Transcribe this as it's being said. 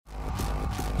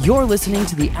You're listening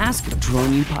to the Ask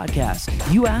Drone U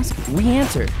podcast. You ask, we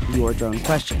answer your drone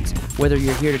questions. Whether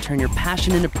you're here to turn your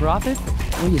passion into profit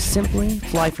or you simply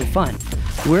fly for fun,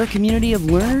 we're a community of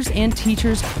learners and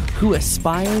teachers who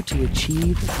aspire to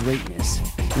achieve greatness.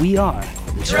 We are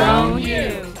Drone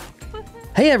U.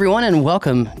 Hey everyone, and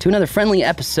welcome to another friendly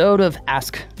episode of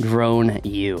Ask Drone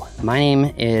U. My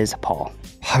name is Paul.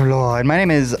 Hello, and my name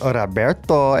is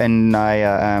Roberto, and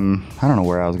I don't know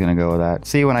where I was going to go with that.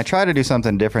 See, when I try to do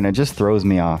something different, it just throws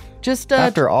me off. Just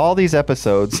after all these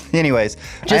episodes. Anyways,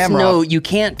 just know you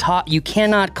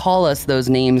cannot call us those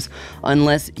names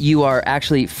unless you are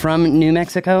actually from New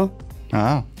Mexico.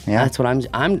 Oh, yeah. That's what I'm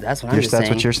just saying. That's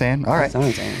what you're saying? All right. That's what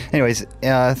I'm saying. Anyways,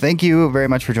 thank you very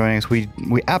much for joining us. We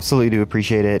absolutely do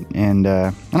appreciate it. And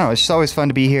I don't know, it's just always fun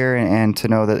to be here and to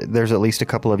know that there's at least a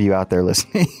couple of you out there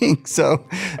listening. So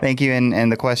thank you. And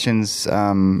the questions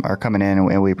are coming in,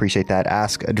 and we appreciate that.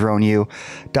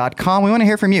 AskDroneU.com. We want to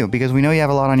hear from you because we know you have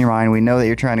a lot on your mind. We know that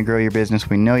you're trying to grow your business.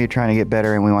 We know you're trying to get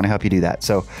better, and we want to help you do that.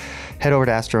 So head over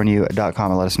to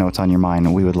AskDroneU.com and let us know what's on your mind.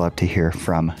 And we would love to hear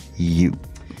from you.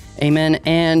 Amen.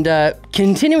 And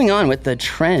continuing on with the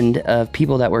trend of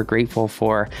people that we're grateful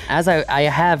for, as I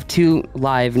have two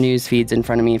live news feeds in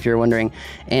front of me, if you're wondering,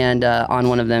 and on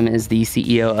one of them is the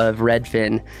CEO of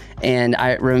Redfin, and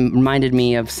it reminded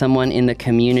me of someone in the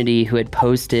community who had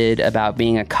posted about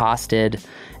being accosted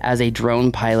as a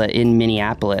drone pilot in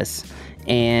Minneapolis,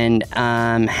 and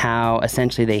how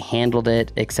essentially they handled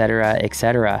it, et cetera, et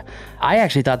cetera. I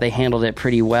actually thought they handled it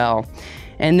pretty well.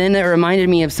 And then it reminded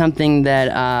me of something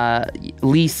that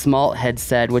Lee Smalt had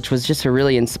said, which was just a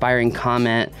really inspiring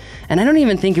comment. And I don't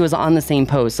even think it was on the same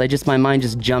post. My mind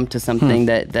just jumped to something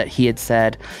that he had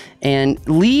said. And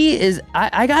Lee is,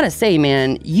 I gotta say,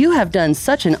 man, you have done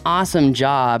such an awesome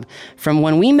job from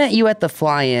when we met you at the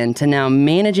fly-in to now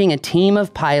managing a team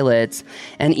of pilots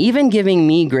and even giving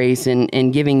me grace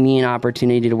and giving me an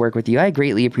opportunity to work with you. I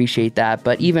greatly appreciate that,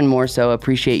 but even more so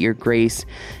appreciate your grace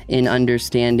in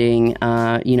understanding,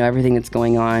 everything that's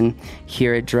going on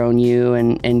here at Drone U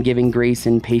and giving grace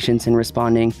and patience in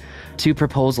responding to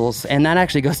proposals. And that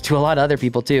actually goes to a lot of other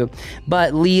people too.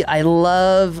 But Lee, I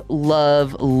love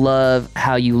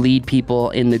how you lead people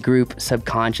in the group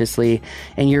subconsciously.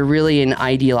 And you're really an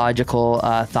ideological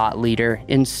thought leader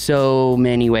in so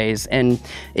many ways. And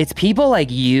it's people like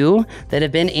you that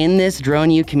have been in this Drone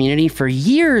U community for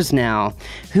years now,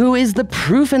 who is the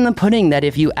proof in the pudding that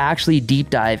if you actually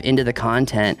deep dive into the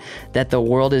content, that the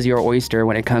world is your oyster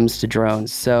when it comes to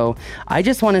drones. So I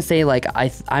just want to say,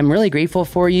 I'm really grateful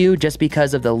for you just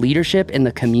because of the leadership in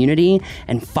the community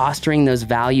and fostering those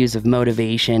values of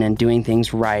motivation and doing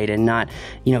things right and not,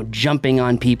 jumping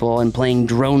on people and playing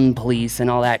drone police and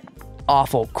all that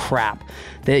awful crap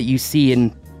that you see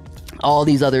in all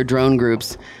these other drone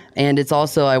groups. And it's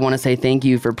also, I want to say thank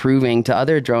you for proving to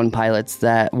other drone pilots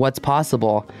that what's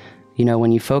possible,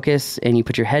 when you focus and you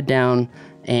put your head down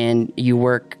and you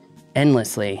work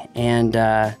endlessly. And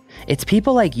it's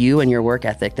people like you and your work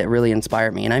ethic that really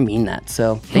inspire me, and I mean that.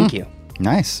 So thank you.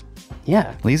 Nice.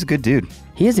 Yeah. Lee's a good dude.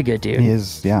 He is a good dude. He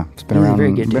is, yeah. He's been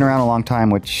around a long time,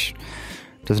 which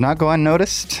does not go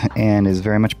unnoticed and is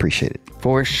very much appreciated.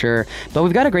 For sure. But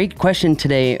we've got a great question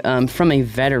today from a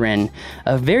veteran,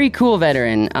 a very cool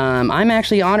veteran. I'm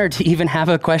actually honored to even have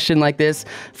a question like this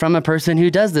from a person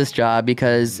who does this job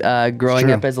because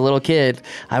growing up as a little kid,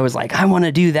 I was like, I want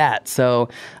to do that. So,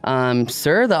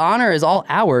 sir, the honor is all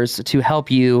ours to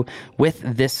help you with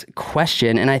this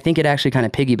question. And I think it actually kind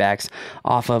of piggybacks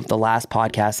off of the last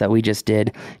podcast that we just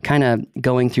did, kind of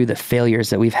going through the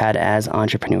failures that we've had as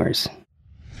entrepreneurs.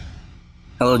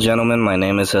 Hello, gentlemen. My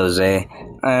name is Jose.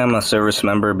 I am a service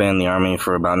member, been in the Army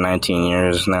for about 19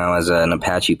 years now as an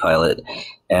Apache pilot,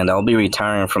 and I'll be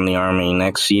retiring from the Army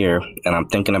next year, and I'm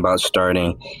thinking about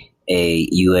starting a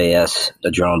UAS, the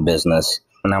drone business.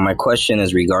 Now, my question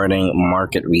is regarding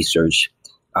market research,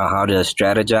 how to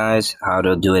strategize, how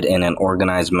to do it in an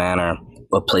organized manner,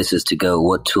 what places to go,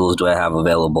 what tools do I have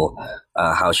available,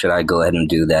 how should I go ahead and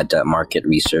do that market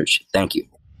research? Thank you.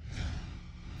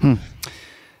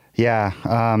 Yeah.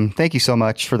 Thank you so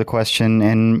much for the question.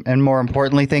 And more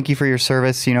importantly, thank you for your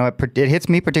service. It hits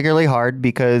me particularly hard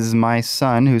because my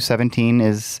son, who's 17,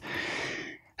 as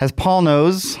Paul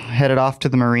knows, headed off to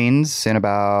the Marines in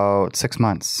about 6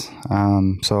 months.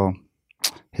 So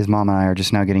his mom and I are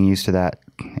just now getting used to that.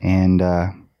 And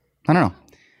I don't know.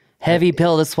 Heavy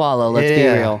pill to swallow, let's be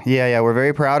real. Yeah, we're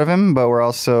very proud of him, but we're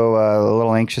also a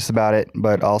little anxious about it,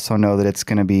 but also know that it's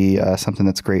going to be something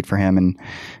that's great for him.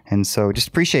 And so just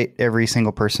appreciate every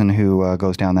single person who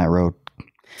goes down that road.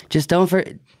 Just don't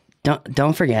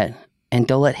forget, and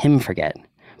don't let him forget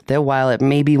that while it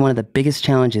may be one of the biggest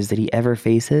challenges that he ever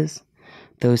faces,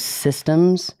 those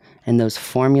systems and those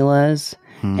formulas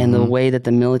and the way that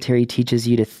the military teaches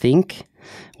you to think,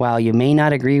 while you may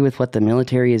not agree with what the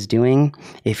military is doing,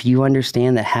 if you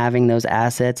understand that having those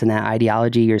assets and that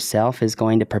ideology yourself is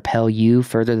going to propel you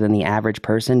further than the average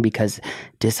person, because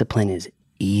discipline is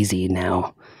easy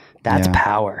now. That's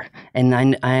power.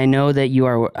 And I know that you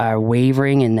are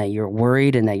wavering and that you're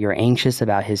worried and that you're anxious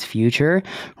about his future,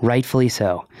 rightfully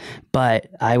so. But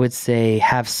I would say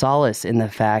have solace in the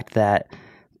fact that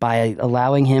by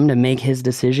allowing him to make his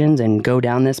decisions and go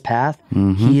down this path,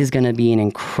 he is going to be an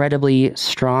incredibly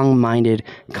strong-minded,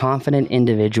 confident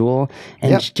individual.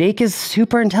 And Jake is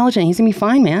super intelligent. He's going to be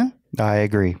fine, man. I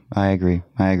agree.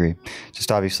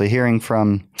 Just obviously hearing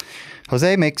from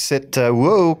Jose makes it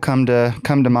come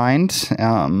to mind,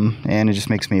 and it just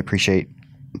makes me appreciate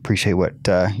what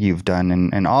you've done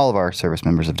and all of our service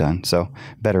members have done. So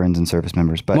veterans and service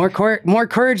members, but more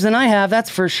courage than I have, that's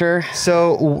for sure.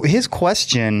 So his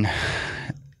question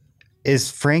is,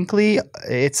 frankly,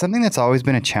 it's something that's always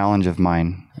been a challenge of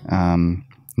mine. In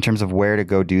terms of where to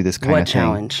go do this kind of thing. What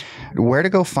challenge? Where to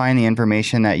go find the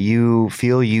information that you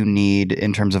feel you need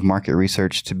in terms of market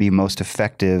research to be most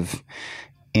effective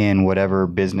in whatever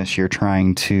business you're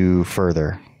trying to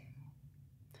further.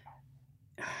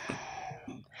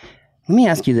 Let me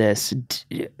ask you this.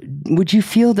 Would you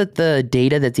feel that the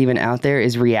data that's even out there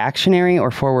is reactionary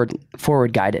or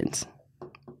forward guidance?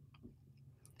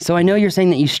 So I know you're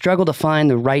saying that you struggle to find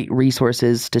the right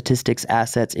resources, statistics,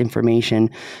 assets,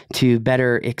 information to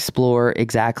better explore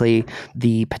exactly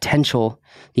the potential,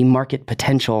 the market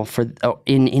potential for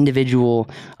in individual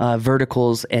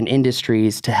verticals and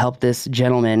industries to help this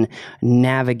gentleman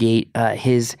navigate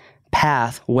his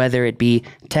path, whether it be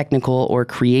technical or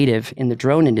creative in the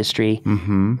drone industry,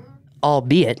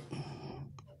 albeit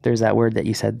there's that word that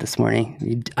you said this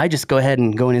morning. I just go ahead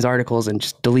and go in his articles and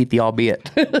just delete the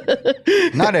albeit.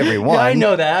 Not everyone. Yeah, I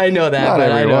know that. Not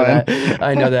but everyone.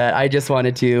 I know that. I just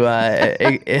wanted to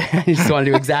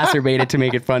exacerbate it to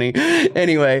make it funny.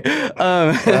 Anyway.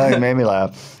 It made me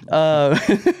laugh.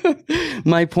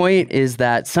 My point is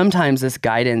that sometimes this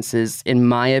guidance is, in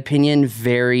my opinion,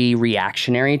 very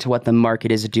reactionary to what the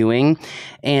market is doing.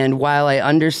 And while I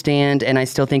understand and I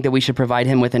still think that we should provide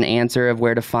him with an answer of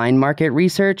where to find market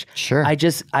research, sure. I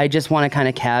just want to kind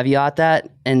of caveat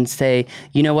that and say,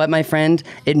 you know what, my friend,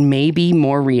 it may be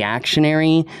more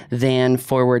reactionary than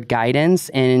forward guidance.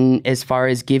 And as far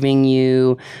as giving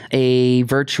you a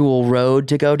virtual road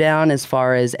to go down, as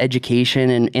far as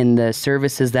education and the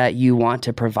services that you want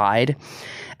to provide.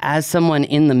 As someone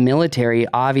in the military,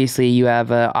 obviously you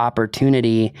have an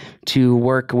opportunity to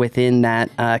work within that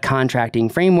contracting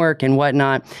framework and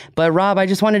whatnot. But Rob, I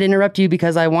just wanted to interrupt you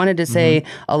because I wanted to say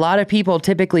a lot of people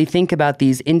typically think about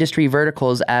these industry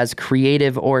verticals as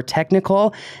creative or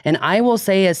technical. And I will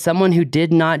say, as someone who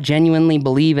did not genuinely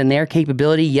believe in their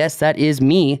capability, yes, that is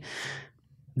me,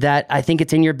 that I think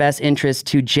it's in your best interest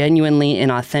to genuinely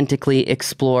and authentically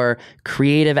explore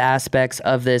creative aspects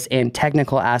of this and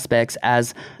technical aspects,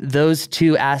 as those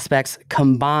two aspects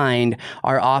combined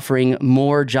are offering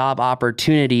more job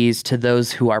opportunities to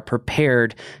those who are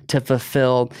prepared to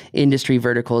fulfill industry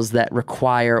verticals that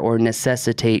require or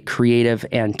necessitate creative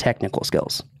and technical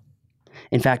skills.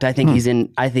 In fact, I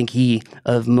think he,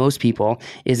 of most people,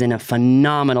 is in a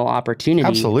phenomenal opportunity.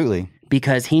 Absolutely.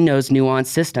 Because he knows nuanced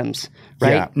systems,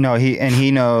 right? Yeah, no,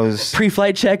 he knows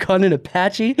pre-flight check on an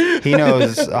Apache. He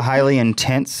knows highly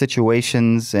intense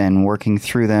situations and working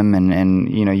through them, and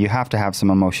you know, you have to have some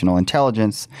emotional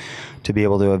intelligence to be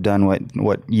able to have done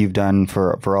what you've done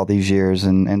for all these years,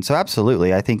 and so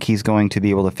absolutely, I think he's going to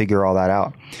be able to figure all that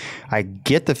out. I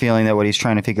get the feeling that what he's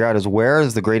trying to figure out is, where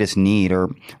is the greatest need, or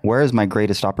where is my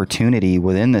greatest opportunity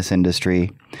within this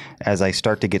industry as I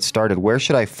start to get started? Where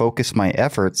should I focus my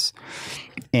efforts?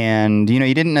 And, you know,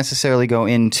 you didn't necessarily go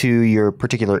into your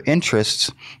particular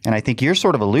interests, and I think you're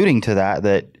sort of alluding to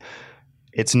that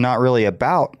it's not really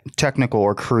about technical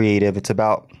or creative. It's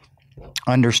about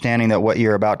understanding that what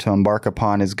you're about to embark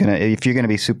upon is going to, if you're going to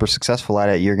be super successful at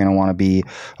it, you're going to want to be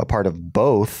a part of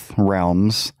both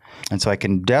realms. And so I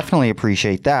can definitely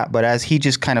appreciate that. But as he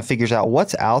just kind of figures out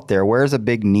what's out there, where's a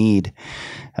big need,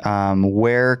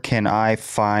 where can I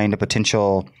find a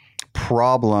potential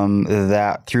problem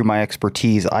that through my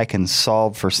expertise I can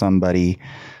solve for somebody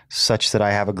such that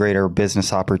I have a greater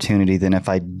business opportunity than if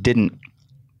I didn't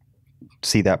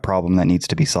see that problem that needs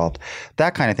to be solved.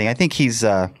 That kind of thing. I think he's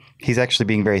actually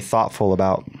being very thoughtful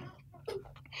about,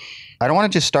 I don't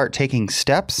want to just start taking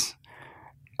steps.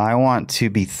 I want to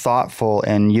be thoughtful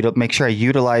and make sure I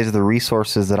utilize the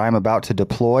resources that I'm about to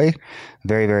deploy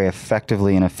very, very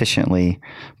effectively and efficiently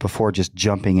before just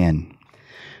jumping in.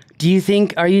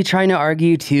 Are you trying to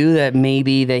argue too that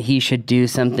maybe that he should do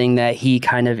something that he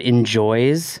kind of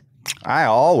enjoys? I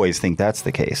always think that's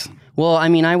the case. Well, I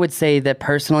mean, I would say that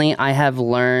personally, I have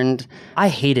learned, I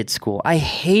hated school. I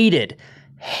hated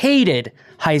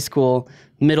high school,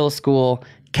 middle school,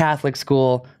 Catholic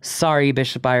school. Sorry,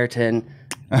 Bishop Ireton.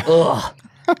 Ugh.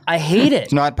 I hate it.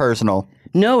 It's not personal.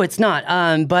 No, it's not.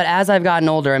 But as I've gotten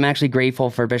older, I'm actually grateful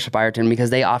for Bishop Ireton because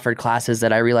they offered classes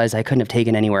that I realized I couldn't have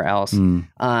taken anywhere else.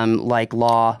 Like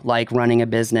law, like running a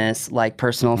business, like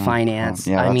personal finance.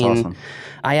 Yeah, that's awesome.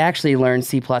 I actually learned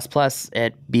C++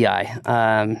 at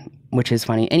BI. Which is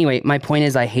funny. Anyway, my point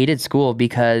is I hated school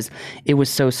because it was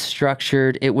so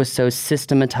structured. It was so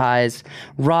systematized.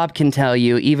 Rob can tell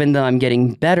you, even though I'm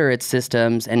getting better at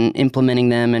systems and implementing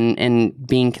them and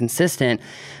being consistent,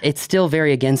 it's still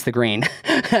very against the grain.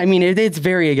 I mean, it's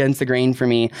very against the grain for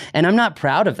me. And I'm not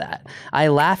proud of that. I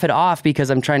laugh it off because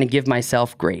I'm trying to give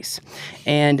myself grace.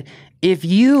 And if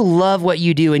you love what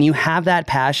you do and you have that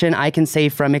passion, I can say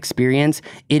from experience,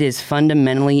 it is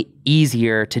fundamentally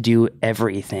easier to do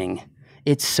everything.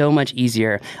 It's so much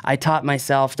easier. I taught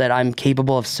myself that I'm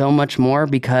capable of so much more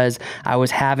because I was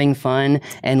having fun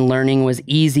and learning was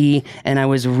easy and I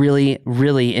was really,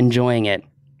 really enjoying it.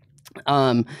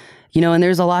 And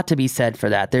there's a lot to be said for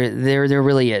that. There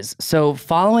really is. So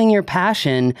following your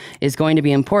passion is going to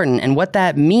be important. And what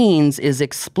that means is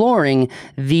exploring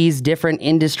these different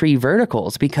industry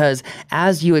verticals, because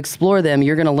as you explore them,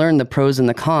 you're going to learn the pros and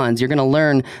the cons. You're going to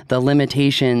learn the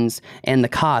limitations and the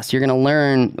costs. You're going to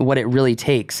learn what it really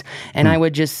takes. And I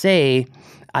would just say,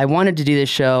 I wanted to do this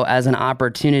show as an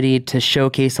opportunity to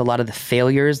showcase a lot of the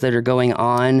failures that are going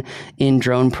on in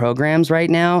drone programs right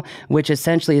now, which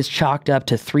essentially is chalked up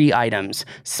to 3 items.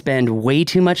 Spend way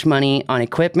too much money on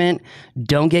equipment,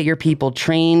 don't get your people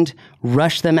trained,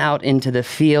 rush them out into the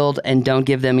field, and don't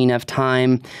give them enough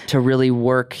time to really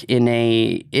work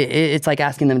it's like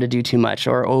asking them to do too much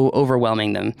or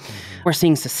overwhelming them. We're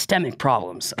seeing systemic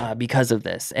problems because of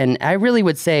this. And I really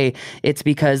would say it's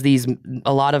because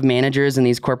a lot of managers in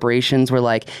these corporations were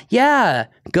like, yeah,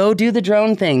 go do the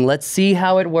drone thing. Let's see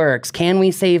how it works. Can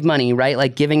we save money, right?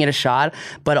 Like giving it a shot,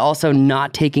 but also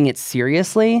not taking it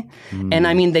seriously. And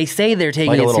I mean, they say they're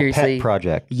taking it seriously. Like a little pet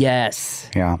project. Yes.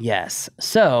 Yeah. Yes.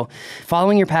 So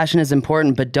following your passion is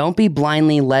important, but don't be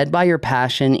blindly led by your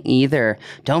passion either.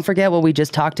 Don't forget what we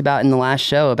just talked about in the last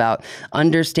show about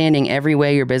understanding every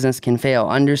way your business can fail,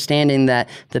 understanding that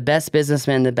the best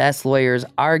businessmen, the best lawyers,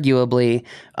 arguably,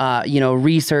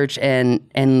 research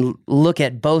and look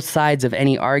at both sides of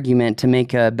any argument to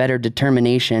make a better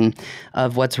determination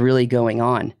of what's really going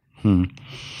on.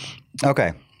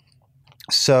 Okay.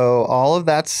 So all of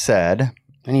that said,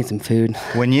 I need some food.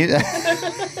 When you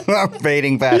I'm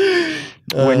fading fast.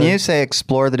 When you say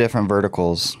explore the different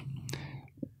verticals,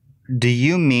 do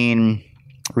you mean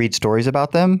read stories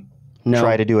about them? No.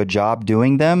 Try to do a job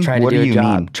doing them? What do you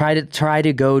mean? Try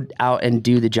to go out and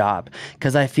do the job.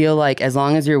 Because I feel like as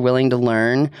long as you're willing to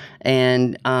learn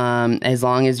and as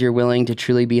long as you're willing to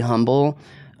truly be humble,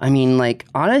 I mean, like,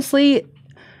 honestly,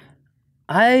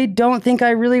 I don't think I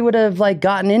really would have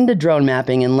gotten into drone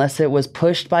mapping unless it was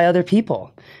pushed by other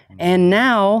people. And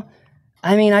now,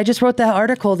 I mean, I just wrote that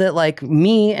article that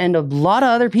me and a lot of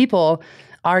other people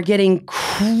are getting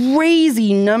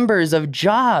crazy numbers of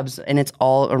jobs, and it's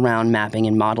all around mapping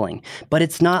and modeling. But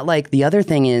it's not like the other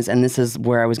thing is, and this is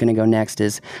where I was going to go next,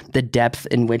 is the depth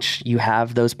in which you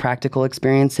have those practical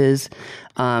experiences.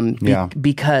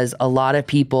 Because a lot of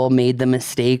people made the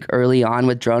mistake early on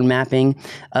with drone mapping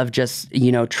of just,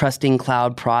 trusting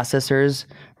cloud processors,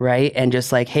 right? And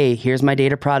just like, hey, here's my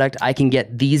data product. I can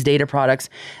get these data products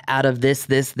out of this,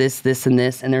 and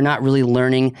this. And they're not really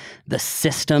learning the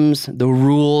systems, the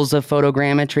rules of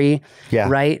photogrammetry,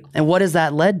 right? And what has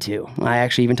that led to? I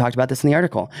actually even talked about this in the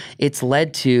article. It's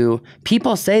led to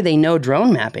people say they know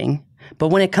drone mapping, but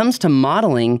when it comes to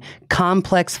modeling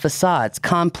complex facades,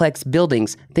 complex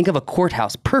buildings, think of a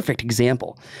courthouse, perfect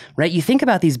example, right? You think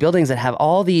about these buildings that have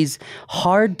all these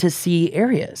hard to see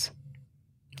areas.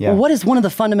 Yeah. Well, what is one of the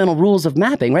fundamental rules of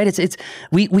mapping, right?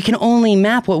 We can only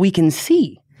map what we can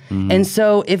see. Mm-hmm. And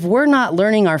so if we're not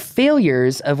learning our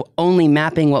failures of only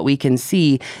mapping what we can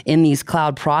see in these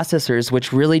cloud processors,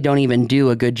 which really don't even do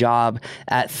a good job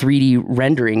at 3D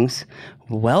renderings,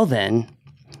 well then,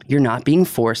 you're not being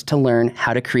forced to learn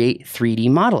how to create 3D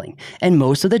modeling. And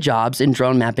most of the jobs in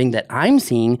drone mapping that I'm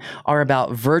seeing are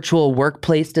about virtual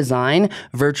workplace design,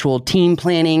 virtual team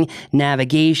planning,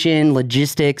 navigation,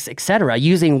 logistics, etc.,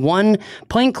 using one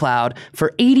point cloud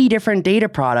for 80 different data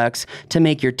products to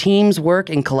make your teams work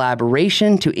in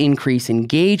collaboration, to increase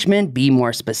engagement, be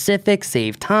more specific,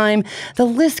 save time. The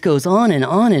list goes on and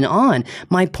on and on.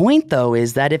 My point, though,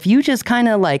 is that if you just kind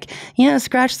of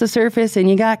scratch the surface and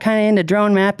you got kind of into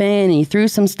drone mapping and you threw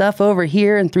some stuff over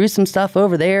here and threw some stuff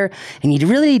over there, and you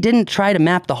really didn't try to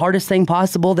map the hardest thing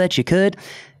possible that you could,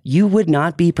 you would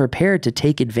not be prepared to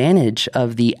take advantage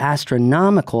of the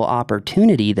astronomical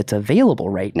opportunity that's available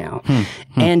right now.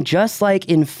 And just like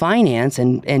in finance,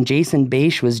 and Jason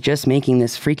Beisch was just making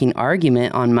this freaking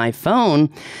argument on my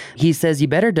phone, he says you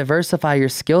better diversify your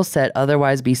skill set,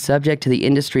 otherwise be subject to the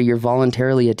industry you're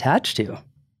voluntarily attached to.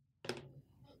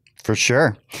 For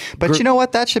sure. But you know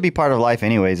what? That should be part of life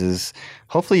anyways, is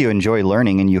hopefully you enjoy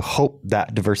learning and you hope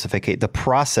that the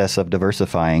process of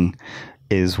diversifying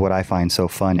is what I find so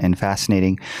fun and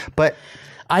fascinating. But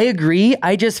I agree.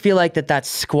 I just feel like that's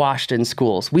squashed in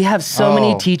schools. We have so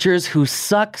many teachers who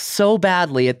suck so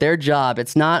badly at their job.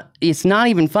 It's not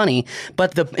even funny.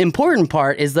 But the important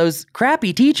part is those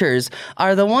crappy teachers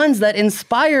are the ones that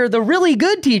inspire the really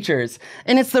good teachers.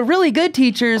 And it's the really good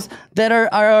teachers that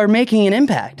are making an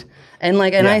impact. And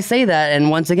I say that, and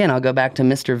once again, I'll go back to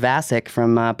Mr. Vasic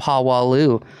from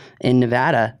Pawalu in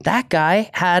Nevada. That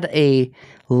guy had a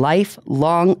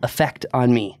lifelong effect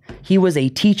on me. He was a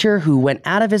teacher who went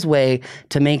out of his way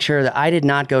to make sure that I did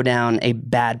not go down a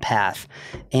bad path.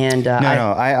 And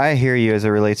I hear you as it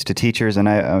relates to teachers, and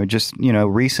I just,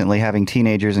 recently having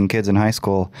teenagers and kids in high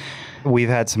school, we've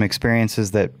had some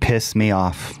experiences that piss me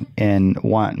off and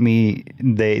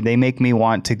they make me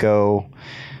want to go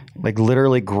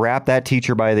literally grab that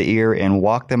teacher by the ear and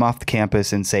walk them off the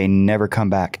campus and say, never come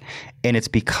back. And it's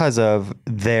because of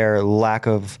their lack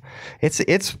of,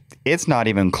 it's not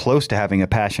even close to having a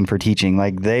passion for teaching.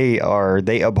 They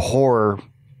abhor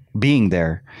being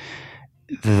there.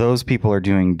 Those people are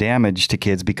doing damage to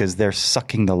kids because they're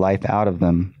sucking the life out of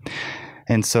them.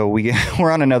 And so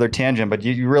we're on another tangent, but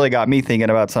you really got me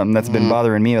thinking about something that's been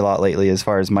bothering me a lot lately as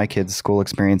far as my kids' school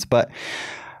experience. But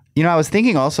I was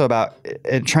thinking also about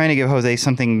trying to give Jose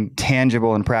something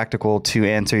tangible and practical to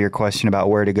answer your question about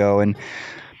where to go. And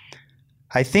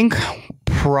I think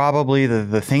probably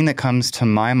the thing that comes to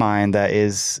my mind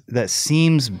that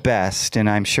seems best, and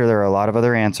I'm sure there are a lot of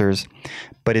other answers,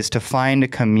 but is to find a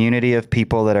community of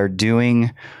people that are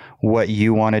doing what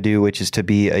you want to do, which is to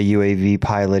be a UAV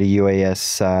pilot, a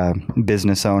UAS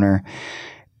business owner,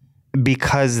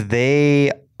 because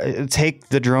they take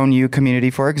the Drone U community,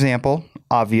 for example.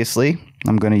 Obviously,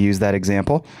 I'm going to use that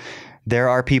example. There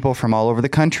are people from all over the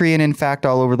country and, in fact,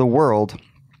 all over the world,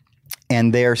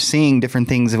 and they're seeing different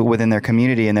things within their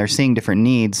community and they're seeing different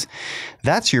needs.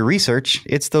 That's your research.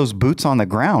 It's those boots on the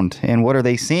ground. And what are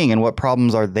they seeing and what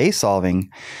problems are they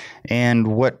solving? And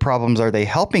what problems are they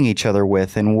helping each other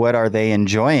with? And what are they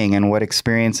enjoying? And what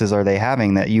experiences are they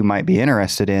having that you might be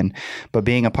interested in? But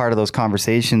being a part of those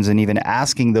conversations and even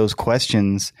asking those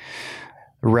questions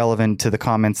relevant to the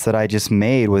comments that I just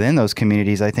made within those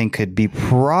communities, I think could be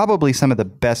probably some of the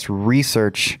best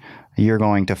research you're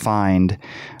going to find,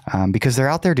 because they're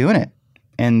out there doing it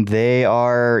and they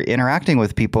are interacting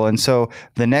with people. And so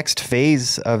the next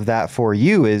phase of that for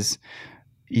you is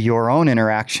your own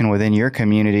interaction within your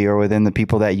community or within the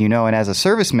people that you know. And as a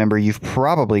service member, you've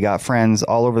probably got friends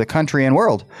all over the country and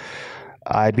world.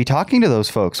 I'd be talking to those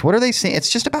folks. What are they saying?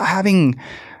 It's about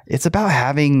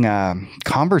having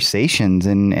conversations.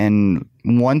 And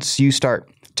once you start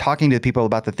talking to people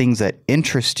about the things that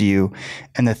interest you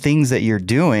and the things that you're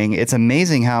doing, it's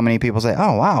amazing how many people say,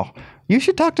 oh, wow, you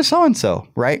should talk to so-and-so,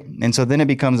 right? And so then it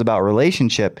becomes about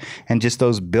relationship and just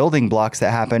those building blocks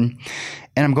that happen.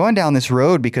 And I'm going down this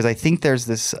road because I think there's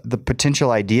the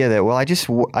potential idea that, well,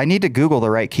 I need to Google the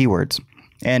right keywords.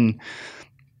 And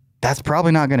that's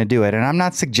probably not going to do it. And I'm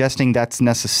not suggesting that's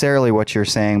necessarily what you're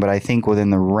saying, but I think within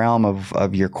the realm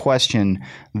of your question,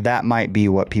 that might be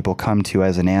what people come to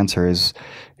as an answer is,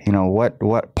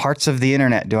 what parts of the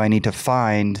internet do I need to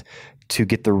find to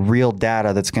get the real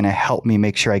data that's going to help me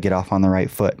make sure I get off on the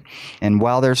right foot? And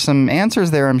while there's some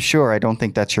answers there, I'm sure, I don't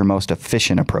think that's your most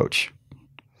efficient approach.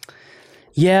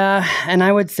 Yeah, and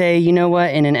I would say, you know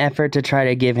what, in an effort to try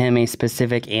to give him a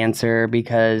specific answer,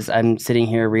 because I'm sitting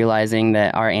here realizing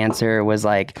that our answer was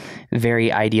like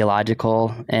very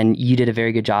ideological, and you did a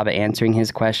very good job at answering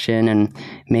his question, and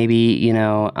maybe,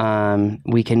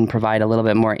 we can provide a little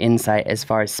bit more insight as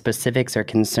far as specifics are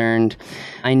concerned.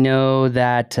 I know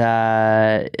that,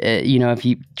 if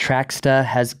you Tracksta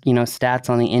has, stats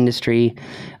on the industry.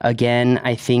 Again,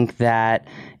 I think that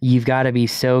you've got to be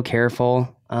so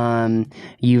careful.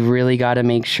 You've really got to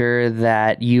make sure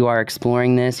that you are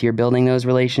exploring this, you're building those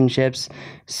relationships.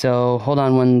 So hold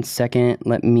on one second.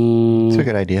 It's a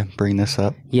good idea. Bring this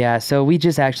up. Yeah, so we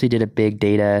just actually did a big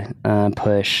data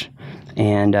push,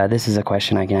 and this is a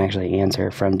question I can actually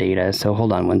answer from data. So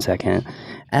hold on one second.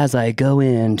 As I go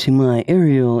into my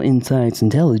Aerial Insights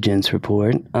Intelligence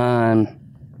report,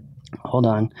 hold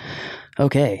on.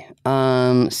 Okay,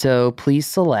 so please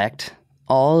select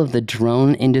all of the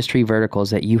drone industry verticals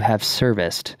that you have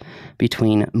serviced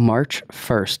between March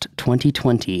 1st,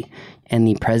 2020 and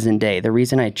the present day. The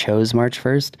reason I chose March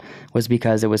 1st was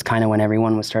because it was kind of when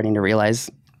everyone was starting to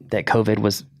realize that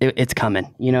COVID it's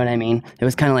coming. You know what I mean? It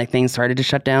was kind of like things started to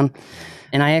shut down.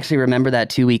 And I actually remember that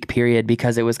 2-week period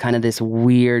because it was kind of this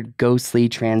weird, ghostly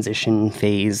transition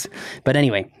phase. But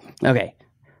anyway, okay.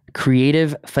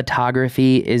 Creative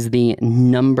photography is the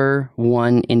number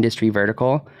one industry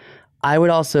vertical. I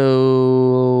would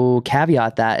also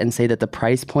caveat that and say that the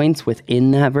price points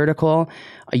within that vertical,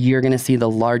 you're going to see the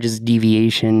largest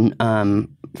deviation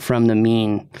from the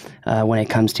mean when it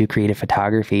comes to creative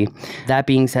photography. That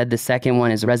being said, the second one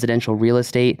is residential real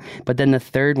estate. But then the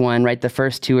third one, right, the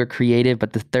first two are creative,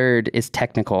 but the third is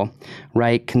technical,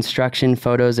 right? Construction,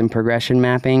 photos, and progression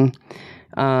mapping.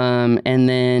 And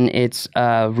then it's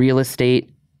real estate.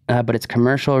 But it's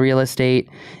commercial real estate,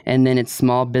 and then it's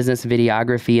small business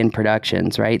videography and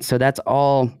productions, right? So that's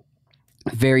all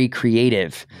very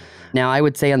creative. Now, I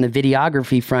would say on the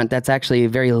videography front, that's actually a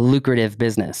very lucrative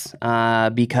business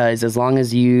because as long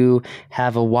as you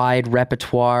have a wide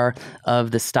repertoire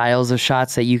of the styles of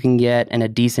shots that you can get and a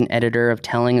decent editor of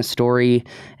telling a story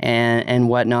and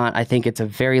whatnot, I think it's a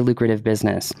very lucrative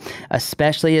business,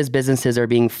 especially as businesses are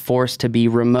being forced to be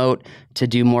remote, to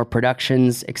do more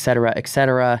productions, et cetera, et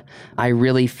cetera. I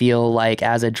really feel like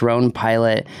as a drone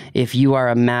pilot, if you are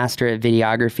a master at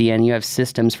videography and you have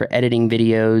systems for editing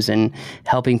videos and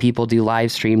helping people do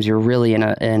live streams, you're really in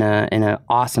an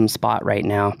awesome spot right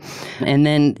now. And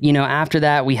then, after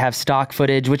that, we have stock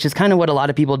footage, which is kind of what a lot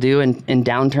of people do in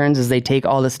downturns, is they take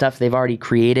all the stuff they've already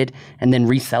created and then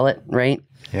resell it, right?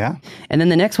 Yeah. And then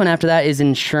the next one after that is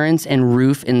insurance and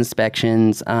roof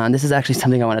inspections. This is actually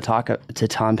something I want to talk to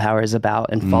Tom Powers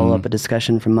about and follow up a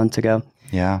discussion from months ago.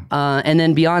 Yeah. And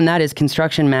then beyond that is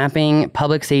construction mapping,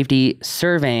 public safety,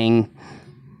 surveying,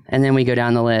 and then we go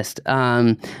down the list.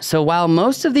 So while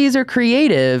most of these are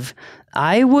creative,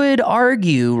 I would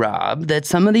argue, Rob, that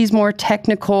some of these more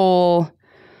technical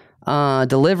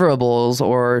deliverables,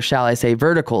 or shall I say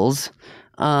verticals,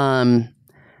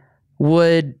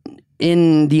 would,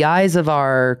 in the eyes of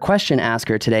our question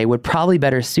asker today, would probably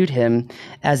better suit him,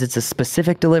 as it's a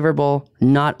specific deliverable,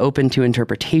 not open to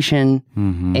interpretation,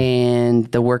 and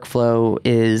the workflow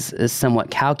is somewhat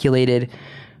calculated.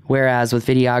 Whereas with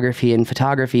videography and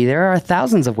photography, there are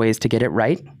thousands of ways to get it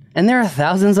right, and there are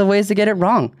thousands of ways to get it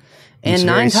wrong. And it's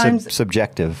 9 times very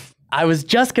subjective. I was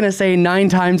just going to say 9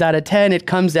 times out of 10, it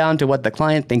comes down to what the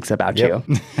client thinks about you.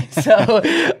 So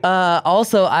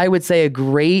also, I would say a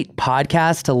great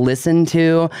podcast to listen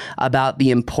to about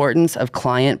the importance of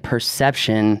client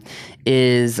perception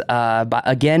is, by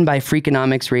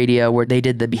Freakonomics Radio, where they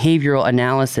did the behavioral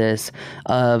analysis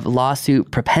of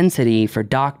lawsuit propensity for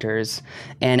doctors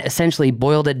and essentially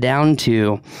boiled it down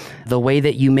to the way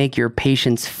that you make your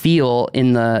patients feel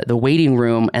in the waiting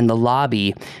room and the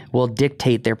lobby will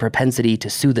dictate their propensity to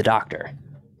sue the doctor.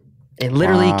 It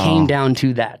literally came down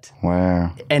to that.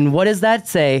 Wow. And what does that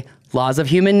say? Laws of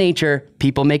human nature.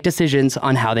 People make decisions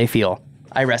on how they feel.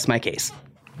 I rest my case.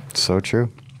 So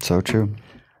true. So true.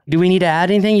 Do we need to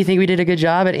add anything? You think we did a good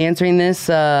job at answering this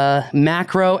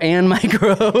macro and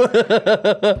micro?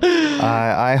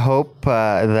 I hope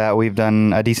that we've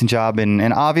done a decent job. And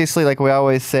obviously, like we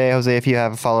always say, Jose, if you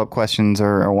have follow-up questions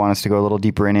or want us to go a little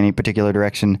deeper in any particular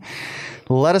direction,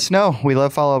 let us know. We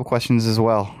love follow-up questions as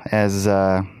well as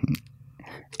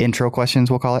intro questions,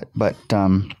 we'll call it. But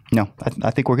no,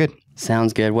 I think we're good.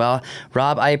 Sounds good. Well,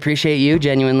 Rob, I appreciate you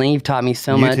genuinely. You've taught me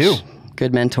so much. You too.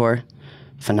 Good mentor.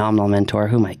 Phenomenal mentor.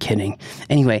 Who am I kidding?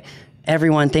 Anyway,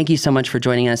 everyone, thank you so much for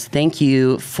joining us. Thank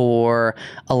you for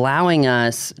allowing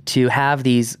us to have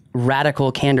these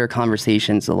radical candor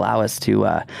conversations, allow us to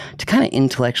kind of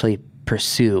intellectually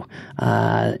pursue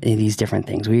these different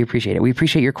things. We appreciate it. We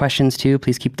appreciate your questions too.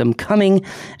 Please keep them coming.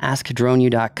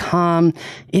 AskDroneU.com.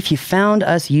 If you found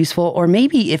us useful, or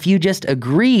maybe if you just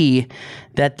agree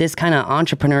that this kind of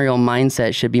entrepreneurial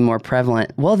mindset should be more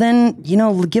prevalent, well then,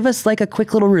 give us like a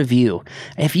quick little review.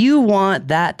 If you want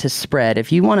that to spread,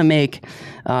 if you want to make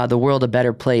the world a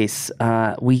better place,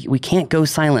 we can't go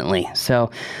silently. So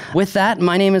with that,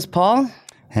 my name is Paul.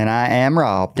 And I am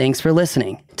Rob. Thanks for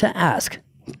listening to Ask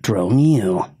Drone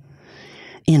U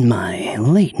in my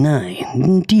late night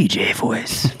DJ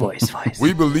voice.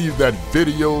 We believe that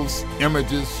videos,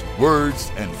 images,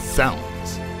 words, and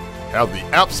sounds have the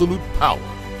absolute power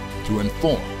to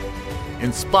inform,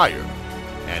 inspire,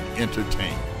 and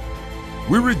entertain.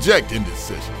 We reject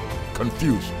indecision,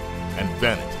 confusion, and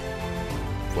vanity,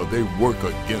 for they work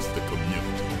against the community.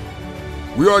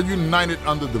 We are united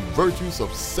under the virtues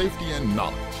of safety and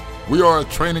knowledge. We are a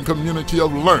training community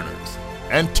of learners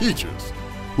and teachers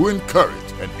who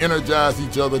encourage and energize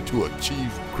each other to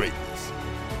achieve greatness.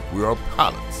 We are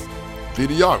pilots,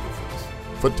 videographers,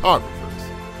 photographers,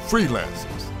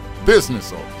 freelancers,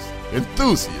 business owners,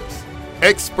 enthusiasts,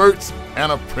 experts,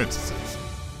 and apprentices.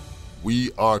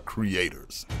 We are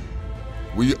creators.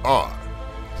 We are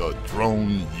the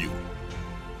Drone U.